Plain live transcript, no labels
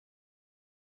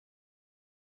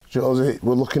Josie,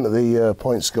 we're looking at the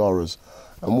point scorers,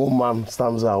 and one man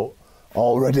stands out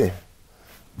already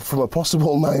from a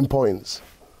possible 9 points.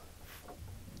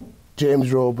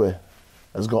 James Roby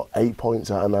has got 8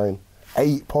 points out of 9.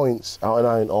 8 points out of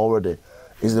 9 already.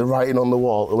 Is the writing on the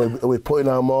wall? Are we putting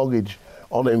our mortgage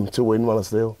on him to win Man of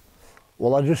Steel?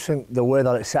 Well, I just think the way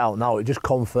that it's set out now, it just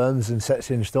confirms and sets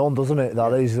in stone, doesn't it,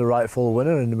 that he's the rightful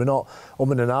winner, and we're not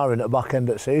umming and ahhing at the back end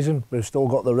of the season. We've still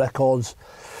got the records,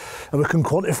 and we can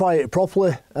quantify it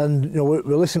properly. And you know,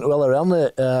 we listened to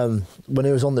Ella when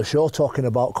he was on the show talking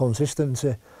about consistency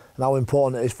and how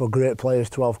important it is for great players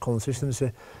to have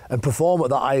consistency and perform at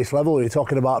that highest level. You're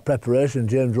talking about preparation.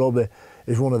 James Roby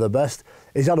is one of the best.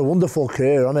 He's had a wonderful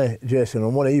career, hasn't he, Jason?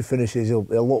 And when he finishes, he'll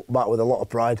look back with a lot of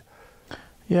pride.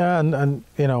 Yeah, and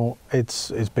you know,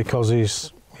 it's because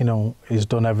he's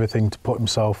done everything to put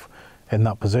himself in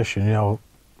that position. You know,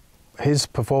 his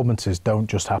performances don't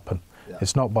just happen. Yeah.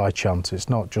 It's not by chance. It's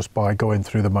not just by going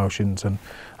through the motions and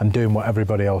doing what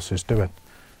everybody else is doing.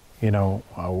 You know,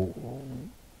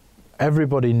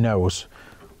 everybody knows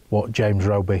what James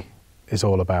Roby is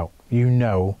all about. You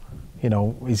know,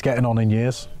 he's getting on in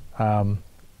years,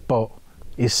 but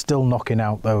he's still knocking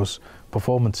out those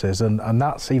performances, and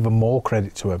that's even more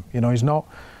credit to him. You know, he's not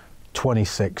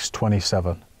 26,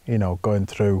 27, you know, going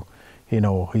through, you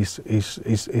know,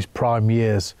 his prime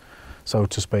years, so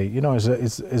to speak. You know, he's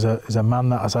a man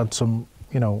that has had some,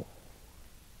 you know,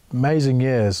 amazing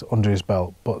years under his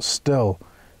belt, but still,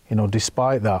 you know,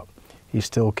 despite that, he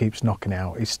still keeps knocking it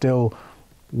out. He's still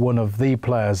one of the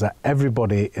players that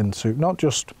everybody in not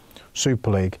just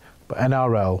Super League, but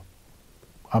NRL,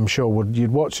 I'm sure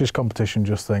you'd watch this competition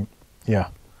just think, yeah,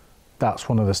 that's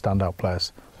one of the standout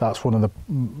players. That's one of the,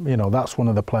 you know, that's one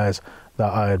of the players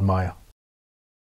that I admire.